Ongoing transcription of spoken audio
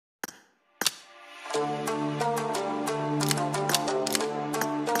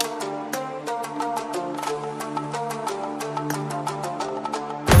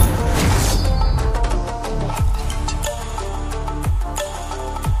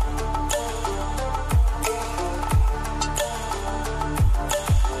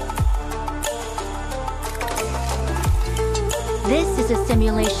is a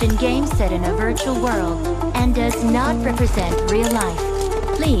simulation game set in a virtual world and does not represent real life.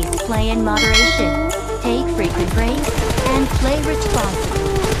 Please play in moderation, take frequent breaks, and play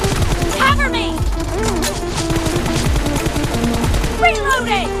responsibly. Cover me!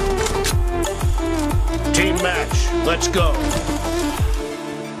 Reloading! Team match, let's go.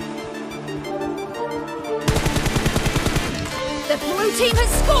 The blue team has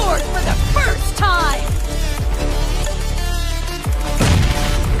scored for the first time!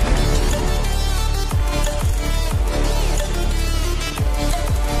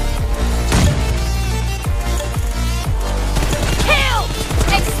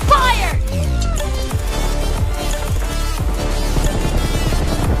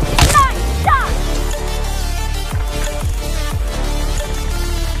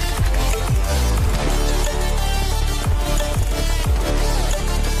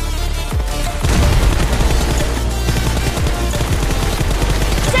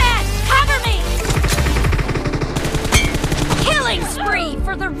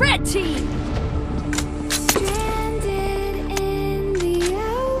 For the red team! Stranded in the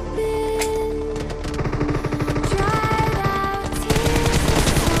open, dried out tears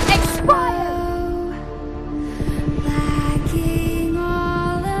Expire! lacking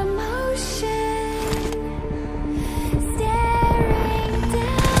all emotion, staring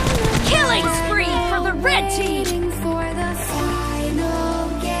down Killing spree for the red team! waiting for the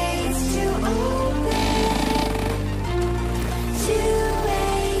final gates to open.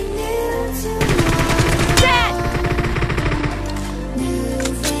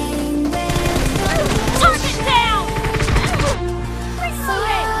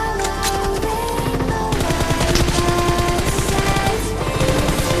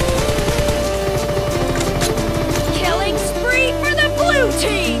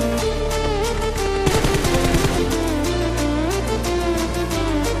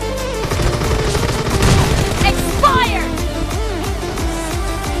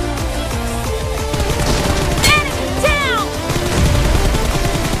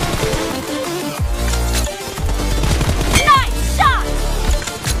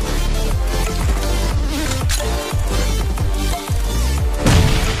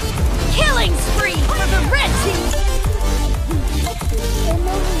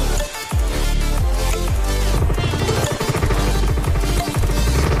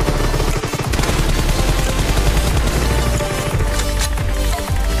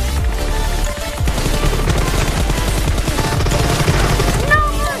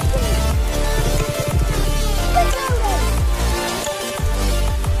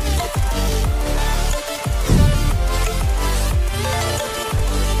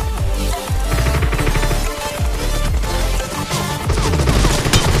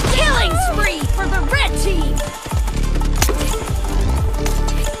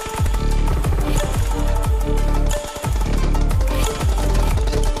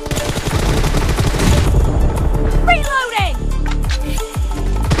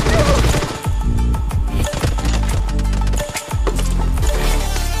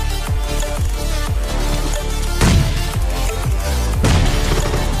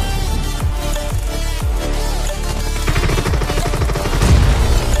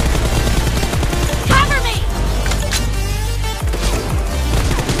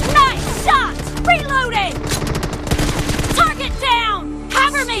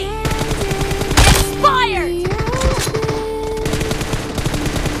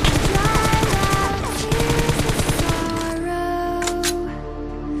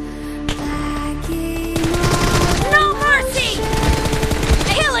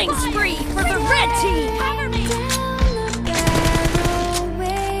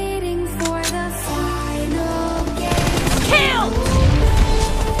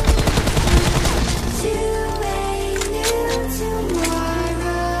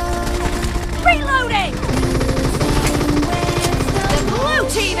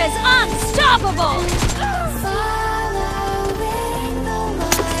 Unstoppable!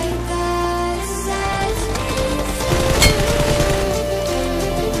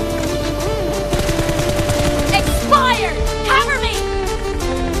 Expired! Cover me!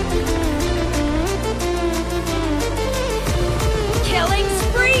 Killing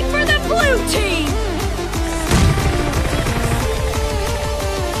spree for the blue team!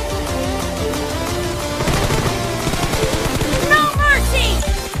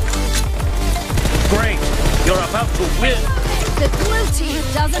 Great! You're about to win! The blue team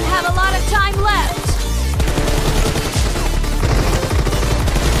doesn't have a lot of time left.